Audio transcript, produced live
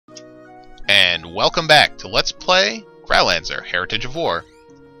and welcome back to Let's Play Growlanser, Heritage of War.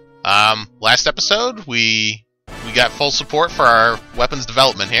 Last episode, we got full support for our weapons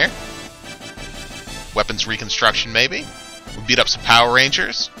development here. Weapons reconstruction, maybe. We beat up some Power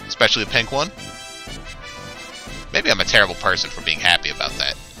Rangers, especially the pink one. Maybe I'm a terrible person for being happy about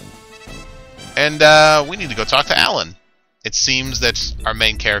that. And, we need to go talk to Alan. It seems that our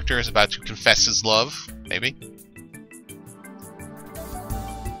main character is about to confess his love, maybe.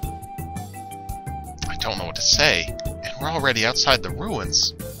 I don't know what to say, and we're already outside the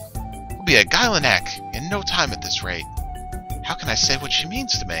ruins. We'll be at Gylanak in no time at this rate. How can I say what she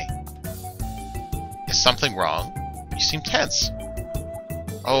means to me? Is something wrong? You seem tense.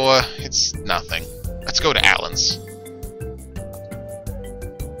 Oh, it's nothing. Let's go to Alan's.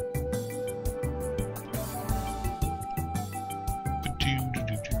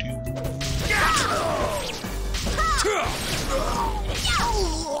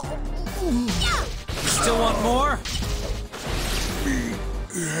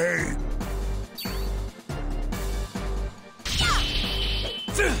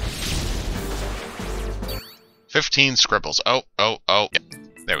 15 scribbles. Oh. Yep.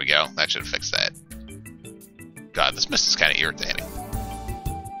 There we go. That should have fixed that. God, this mist is kind of irritating.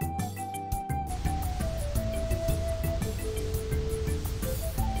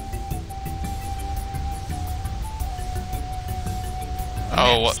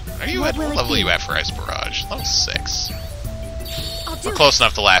 Oh, are you at what level are you at for Ice Barrage? Level 6. We're close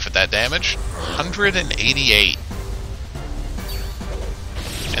enough to laugh at that damage. 188.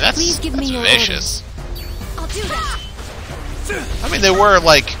 And that's vicious. I'll do that. I mean, they were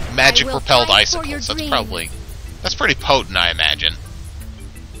like magic-propelled icicles. That's pretty potent, I imagine.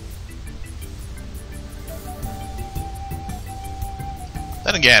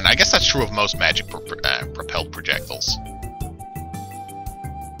 Then again, I guess that's true of most magic-propelled projectiles.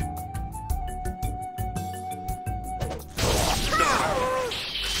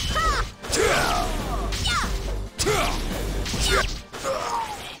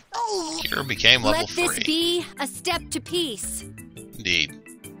 Kira became level 3. Let this be a step to peace. Indeed.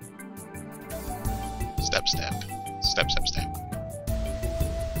 Step.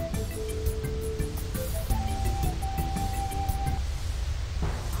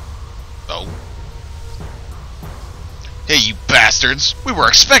 Oh. Hey, you bastards! We were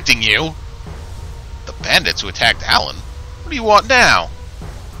expecting you! The bandits who attacked Alan? What do you want now?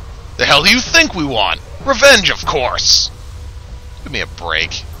 The hell do you think we want? Revenge, of course! Give me a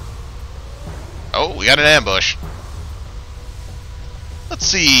break. Oh, we got an ambush. Let's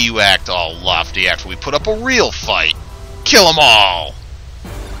see you act all lofty after we put up a real fight. Kill them all!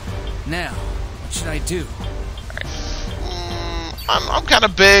 Now, what should I do? Alright. I'm kind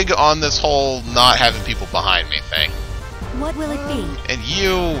of big on this whole not having people behind me thing. What will it be? And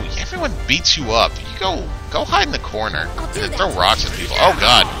everyone beats you up. You go hide in the corner and then throw rocks at people. Oh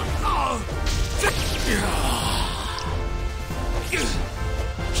god.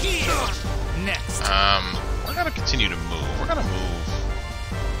 Next. We're gonna continue to move. We're gonna move.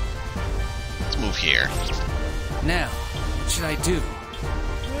 Let's move here. Now, what should I do?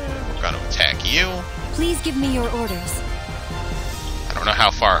 We're gonna attack you. Please give me your orders. I don't know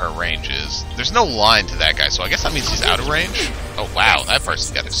how far her range is. There's no line to that guy, so I guess that means he's out of range. Oh wow, that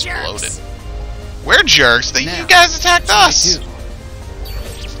person got exploded. We're jerks. You guys attacked us.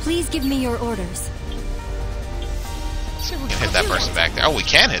 Please give me your orders. Let's see if we can hit that person back there. Oh, we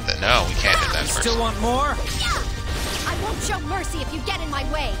can hit that. No, we can't hit that person. Still want more? I won't show mercy if you get in my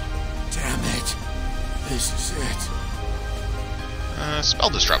way. Damn it. This is it. Spell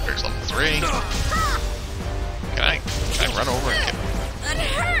Disruptor's level 3. Can I run over and get... That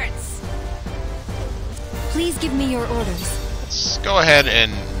hurts! Please give me your orders. Let's go ahead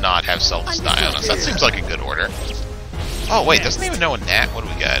and not have Selvis die on us. That seems like a good order. Oh, wait, doesn't even know a nat. What do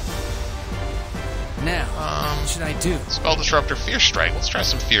we got? Now, what should I do? Spell Disruptor, Fierce Strike. Let's try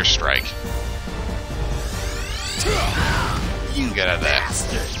some Fierce Strike. You can get out of that.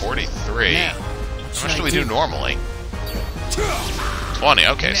 43. Now, how much do we do normally? 20.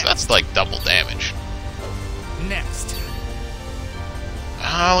 Okay, so that's like double damage. Next.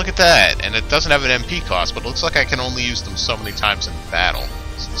 Oh, look at that. And it doesn't have an MP cost, but it looks like I can only use them so many times in battle.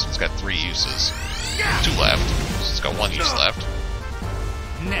 So this one's got 3 uses. 2 left. So it's got 1 use left.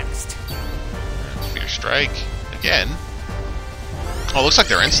 Next. Fierce Strike. Again. Oh, looks like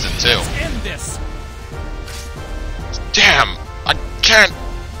they're instant, too. Let's end this. Damn! I can't...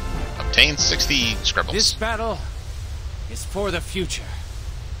 Obtain 60 scribbles. This battle is for the future.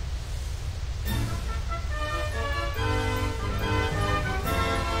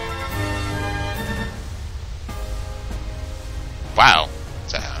 Wow.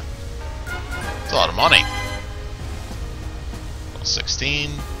 money. Level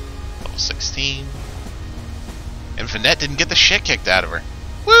 16. Level 16. And Finette didn't get the shit kicked out of her.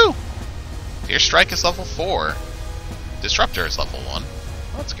 Woo! Fierce Strike is level 4. Disruptor is level 1.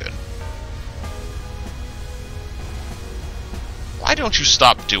 That's good. Why don't you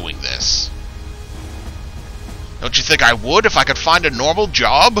stop doing this? Don't you think I would if I could find a normal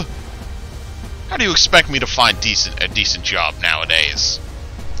job? How do you expect me to find a decent job nowadays?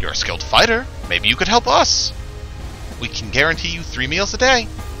 You're a skilled fighter. Maybe you could help us. We can guarantee you 3 meals a day.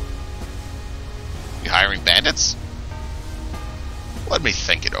 You hiring bandits? Let me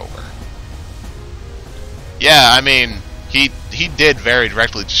think it over. Yeah, I mean, he did very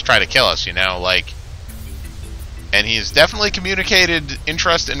directly just try to kill us, you know, like... And he's definitely communicated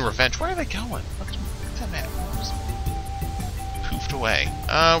interest in revenge. Where are they going? Look at that man. Just poofed away.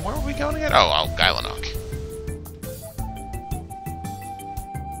 Where are we going again? Oh, Guylanok.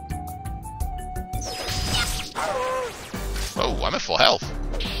 Oh, I'm at full health.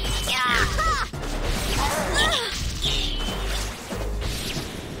 That's weird.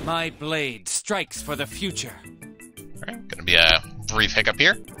 My blade strikes for the future. Alright, gonna be a brief hiccup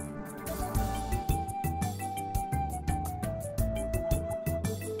here.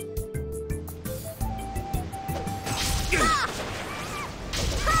 You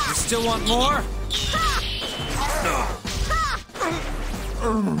still want more?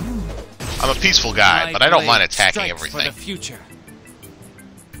 I'm a peaceful guy, but I don't mind attacking everything. For the future.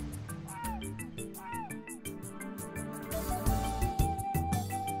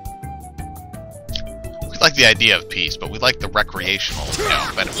 We like the idea of peace, but we like the recreational,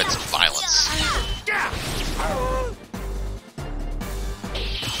 benefits of violence.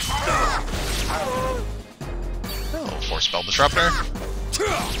 Oh, Force Spell Disruptor.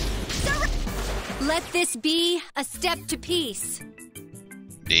 Let this be a step to peace.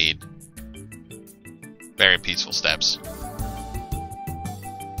 Indeed. Very peaceful steps.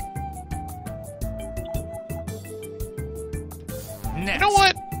 Next. You know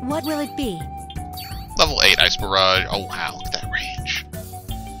what? What will it be? Level 8 Ice Barrage. Oh wow, look at that range.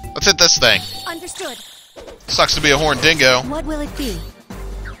 Let's hit this thing. Understood. Sucks to be a horned dingo. What will it be?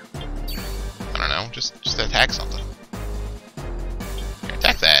 I don't know, just attack something. Okay,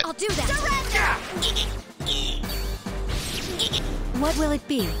 attack that. I'll do that. What will it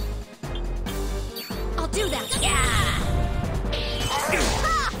be? I'll do that.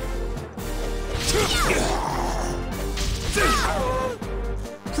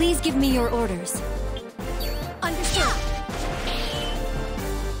 Please give me your orders. Understood.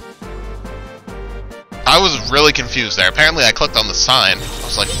 I was really confused there. Apparently I clicked on the sign. I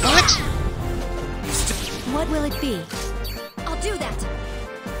was like, what? What will it be? I'll do that.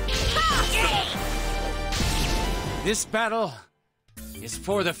 This battle is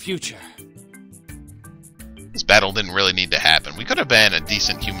for the future. This battle didn't really need to happen. We could have been a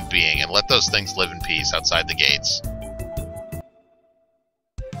decent human being and let those things live in peace outside the gates.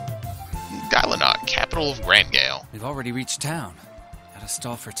 Guylanok, capital of Grand Gale. We've already reached town. Gotta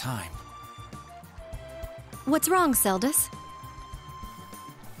stall for time. What's wrong, Zeldis?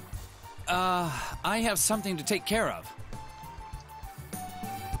 I have something to take care of.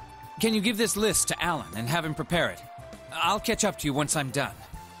 Can you give this list to Alan and have him prepare it? I'll catch up to you once I'm done.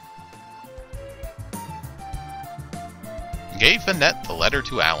 Gave Finette the letter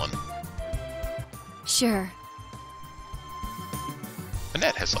to Alan. Sure.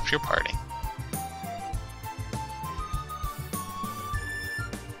 Finette has left your party.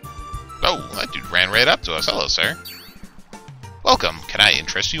 Oh, that dude ran right up to us. Hello, sir. Welcome. Can I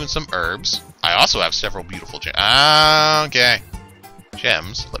interest you in some herbs? I also have several beautiful gems. Ah, okay.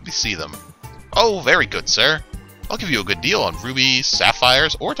 Gems. Let me see them. Oh, very good, sir. I'll give you a good deal on rubies,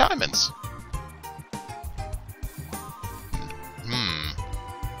 sapphires, or diamonds.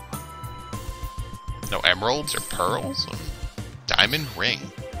 No emeralds or pearls? Diamond ring.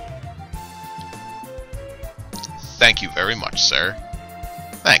 Thank you very much, sir.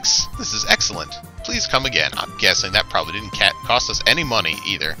 Thanks. This is excellent. Please come again. I'm guessing that probably didn't cost us any money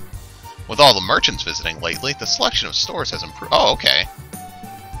either. With all the merchants visiting lately, the selection of stores has improved. Oh, okay.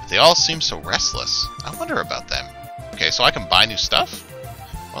 They all seem so restless. I wonder about them. Okay, so I can buy new stuff?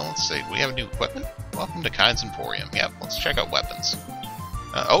 Well, let's see. Do we have new equipment? Welcome to Kyne's Emporium. Yep, let's check out weapons.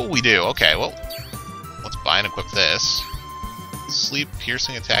 Oh, we do. Okay, well, let's buy and equip this. Sleep,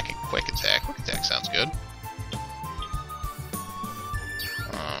 piercing attack, and quick attack. Quick attack sounds good.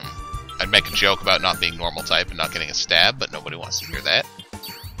 I'd make a joke about not being normal type and not getting a stab, but nobody wants to hear that.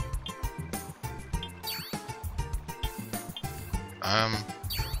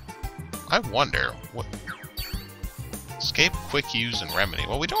 I wonder what. Escape, Quick Use, and Remedy.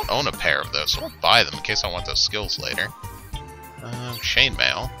 Well, we don't own a pair of those, so we'll buy them in case I want those skills later.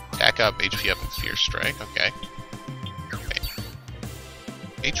 Chainmail. Attack up, HP up, and Fear Strike. Okay.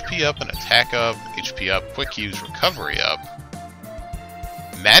 HP up and attack up. HP up, Quick Use, Recovery up.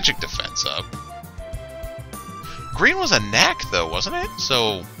 Magic Defense up. Green was a knack, though, wasn't it?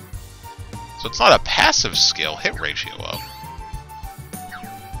 So it's not a passive skill. Hit ratio up.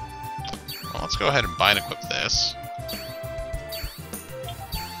 Well, let's go ahead and bind equip this.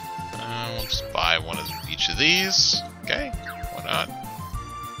 We'll just buy one of each of these. Okay, why not?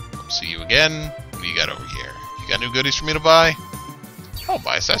 We'll see you again. What do you got over here? You got new goodies for me to buy? Oh,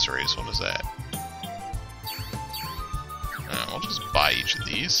 buy accessories. What is that? We'll just buy each of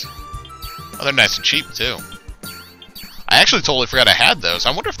these. Oh, they're nice and cheap, too. I actually totally forgot I had those.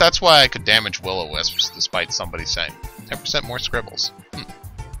 I wonder if that's why I could damage Will-O-Wisps, despite somebody saying 10% more scribbles.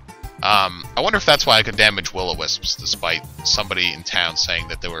 I wonder if that's why I could damage Will-O-Wisps, despite somebody in town saying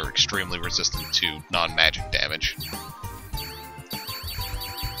that they were extremely resistant to non-magic damage.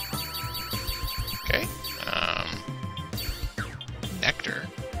 Okay. Nectar.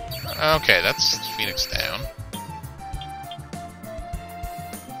 Okay, that's Phoenix down.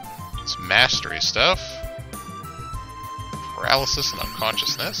 It's mastery stuff. Paralysis and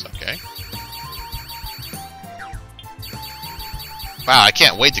unconsciousness, okay. Wow, I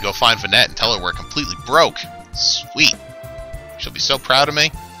can't wait to go find Vanette and tell her we're completely broke. Sweet. She'll be so proud of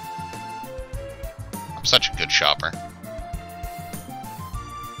me. I'm such a good shopper.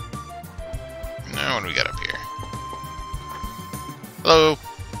 Now, what do we got up here? Hello.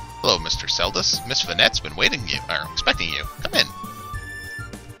 Hello, Mr. Seldus. Miss Vanette's been expecting you. Come in.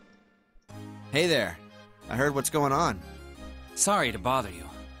 Hey there. I heard what's going on. Sorry to bother you.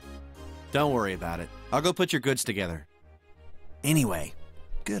 Don't worry about it. I'll go put your goods together. Anyway,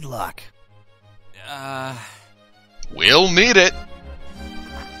 good luck. We'll need it.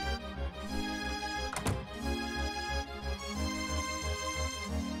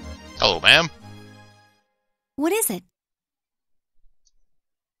 Hello, ma'am. What is it?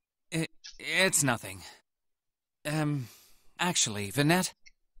 It's nothing. Actually, Vanette,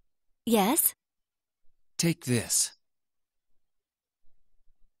 Yes? take this.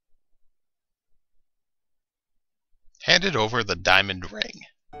 Handed over the diamond ring.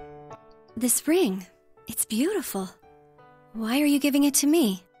 This ring. It's beautiful. Why are you giving it to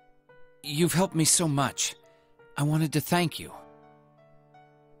me? You've helped me so much. I wanted to thank you.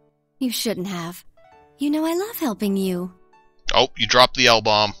 You shouldn't have. You know I love helping you. Oh, you dropped the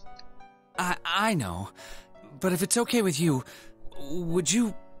L-bomb. I know. But if it's okay with you, would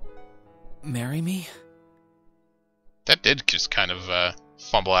you marry me? That did just kind of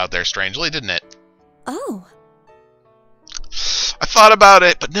fumble out there strangely, didn't it? Oh. I thought about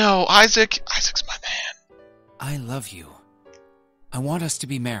it, but no, Isaac. Isaac's my man. I love you. I want us to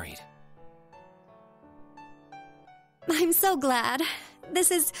be married. I'm so glad.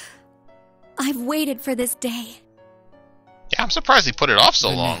 I've waited for this day. Yeah, I'm surprised he put it off so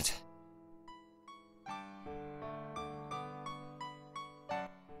long. Vanette.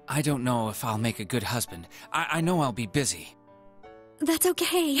 I don't know if I'll make a good husband. I know I'll be busy. That's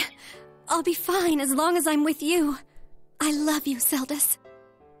okay. I'll be fine as long as I'm with you. I love you, Seldus.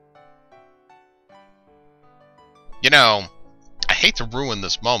 You know, I hate to ruin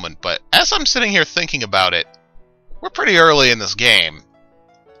this moment, but as I'm sitting here thinking about it, we're pretty early in this game.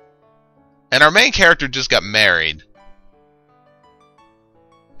 And our main character just got married.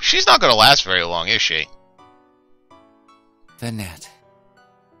 She's not going to last very long, is she? Vanette.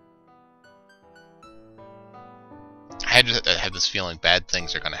 I had this feeling bad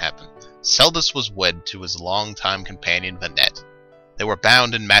things are going to happen. Seldus was wed to his longtime companion Vanette. They were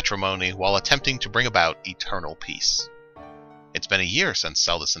bound in matrimony while attempting to bring about eternal peace. It's been a year since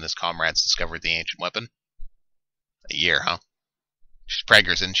Seldus and his comrades discovered the ancient weapon. A year, huh? She's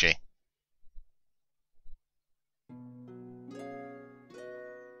preggers, isn't she?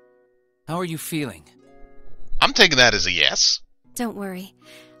 How are you feeling? I'm taking that as a yes. Don't worry.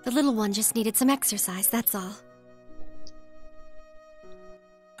 The little one just needed some exercise, that's all.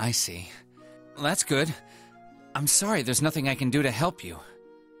 I see. That's good. I'm sorry there's nothing I can do to help you.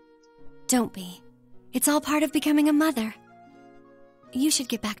 Don't be. It's all part of becoming a mother. You should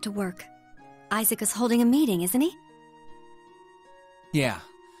get back to work. Isaac is holding a meeting, isn't he? Yeah.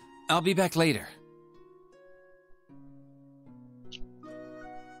 I'll be back later.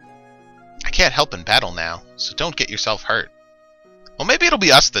 I can't help in battle now, so don't get yourself hurt. Well, maybe it'll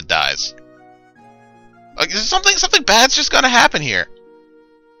be us that dies. Like, something bad's just gonna happen here.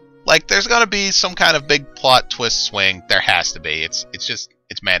 Like, there's gonna be some kind of big plot twist swing. There has to be. It's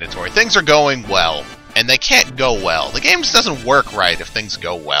mandatory. Things are going well, and they can't go well. The game just doesn't work right if things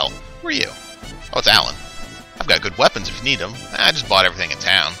go well. Who are you? Oh, it's Alan. I've got good weapons if you need them. I just bought everything in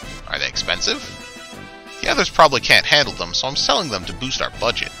town. Are they expensive? The others probably can't handle them, so I'm selling them to boost our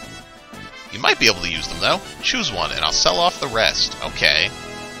budget. You might be able to use them, though. Choose one, and I'll sell off the rest. Okay.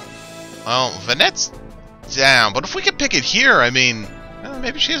 Well, Vanette's down, but if we could pick it here, I mean, well,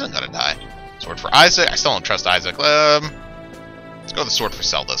 maybe she isn't gonna die. Sword for Isaac. I still don't trust Isaac. Let's go with the sword for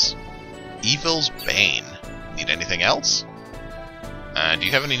Celdus. Evil's Bane. Need anything else? Do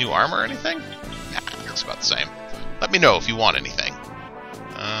you have any new armor or anything? Nah, it's about the same. Let me know if you want anything.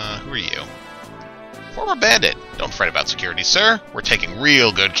 Who are you? Former bandit. Don't fret about security, sir. We're taking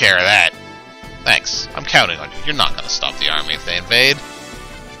real good care of that. Thanks. I'm counting on you. You're not gonna stop the army if they invade.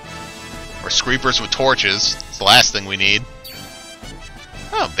 Or screepers with torches. It's the last thing we need.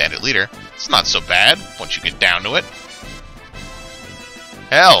 Oh, bandit leader. It's not so bad once you get down to it.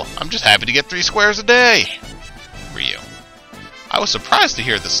 Hell, I'm just happy to get 3 squares a day. Who are you? I was surprised to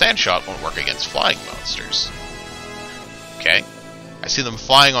hear the sand shot won't work against flying monsters. Okay. I see them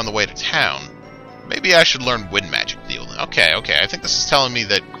flying on the way to town. Maybe I should learn wind magic dealing. Okay. I think this is telling me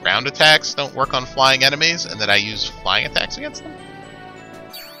that ground attacks don't work on flying enemies, and that I use flying attacks against them?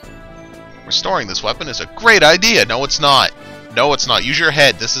 Restoring this weapon is a great idea. No, it's not. No, it's not. Use your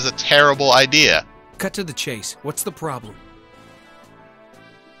head. This is a terrible idea. Cut to the chase. What's the problem?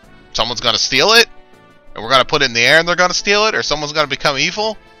 Someone's gonna steal it? And we're gonna put it in the air and they're gonna steal it? Or someone's gonna become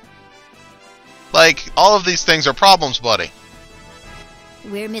evil? Like, all of these things are problems, buddy.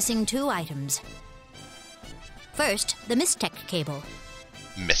 We're missing 2 items. First, the Mystech cable.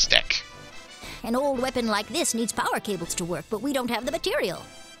 Mystech. An old weapon like this needs power cables to work, but we don't have the material.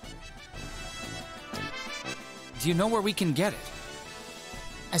 Do you know where we can get it?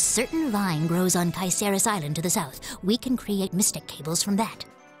 A certain vine grows on Kaiseris Island to the south. We can create Mystech cables from that.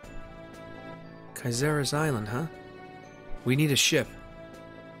 Kaiseris Island, huh? We need a ship.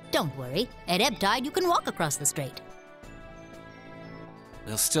 Don't worry. At ebb tide, you can walk across the strait.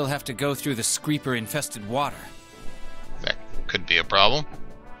 We'll still have to go through the screeper-infested water. That could be a problem.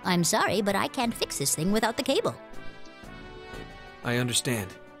 I'm sorry, but I can't fix this thing without the cable. I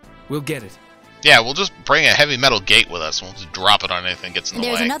understand. We'll get it. Yeah, we'll just bring a heavy metal gate with us and we'll just drop it on anything that gets in the way.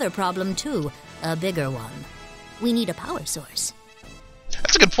 There's another problem, too. A bigger one. We need a power source.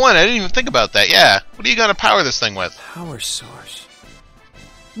 That's a good point. I didn't even think about that. Yeah. What are you going to power this thing with? Power source.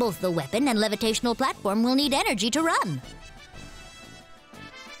 Both the weapon and levitational platform will need energy to run.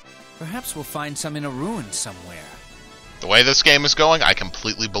 Perhaps we'll find some in a ruin somewhere. The way this game is going, I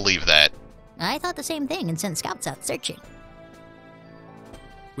completely believe that. I thought the same thing and sent scouts out searching.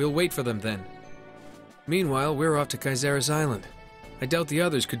 We'll wait for them then. Meanwhile, we're off to Kaiseris Island. I doubt the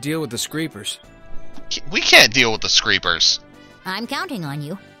others could deal with the screepers. We can't deal with the screepers. I'm counting on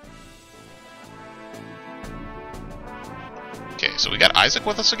you. Okay, so we got Isaac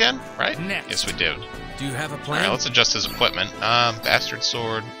with us again, right? Next. Yes, we do. Do you have a plan? Alright, let's adjust his equipment. Bastard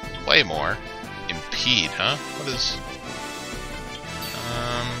Sword, Claymore, Impede, huh? What is...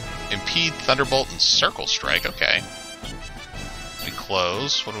 Impede, Thunderbolt, and Circle Strike, okay. We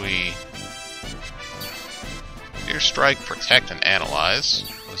close, what do we... Fear Strike, Protect, and Analyze.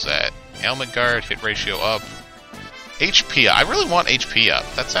 What is that? Ailment Guard, hit ratio up. HP, I really want HP up.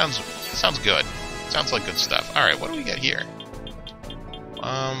 That sounds good. Sounds like good stuff. Alright, what do we get here?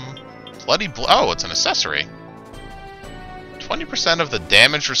 Bloody oh, it's an accessory. 20% of the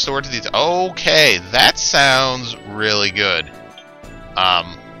damage restored to the... Okay, that sounds really good.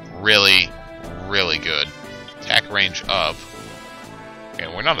 Really, really good. Attack range up. Okay,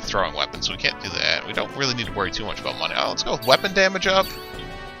 we're not a throwing weapon, so we can't do that. We don't really need to worry too much about money. Oh, let's go with weapon damage up.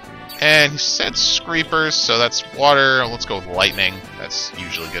 And he said screepers, so that's water. Let's go with lightning. That's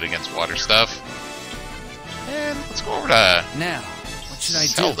usually good against water stuff. And let's go over to... Now, what should I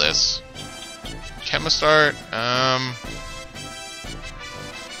sell do? this. Chemistart,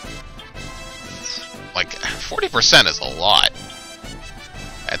 like 40% is a lot.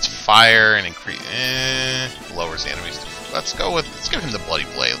 That's fire and increase. Lowers the enemy's. Let's give him the bloody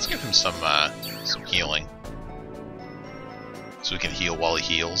blade. Let's give him some healing, so we can heal while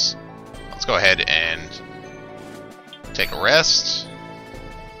he heals. Let's go ahead and take a rest.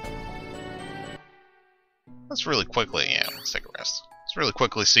 Let's really quickly, let's take a rest. Let's really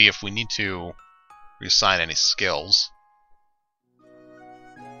quickly see if we need to reassign any skills.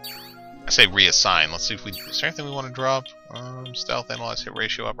 I say reassign. Let's see if we... Is there anything we want to drop? Stealth, Analyze, Hit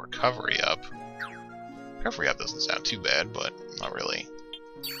Ratio up, or Recovery up. Recovery up doesn't sound too bad, but not really.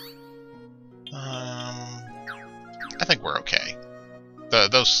 I think we're okay.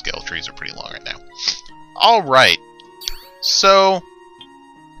 Those skill trees are pretty long right now. Alright. So,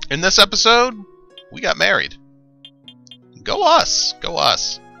 in this episode, we got married. Go us! Go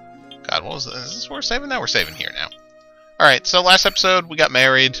us. God, what was this? Is this where we're saving now? We're saving here now. Alright, so last episode, we got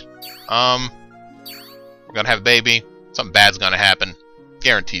married. We're gonna have a baby. Something bad's gonna happen.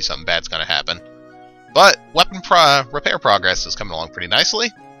 Guarantee something bad's gonna happen. But weapon repair progress is coming along pretty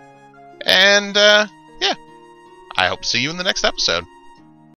nicely. And, yeah. I hope to see you in the next episode.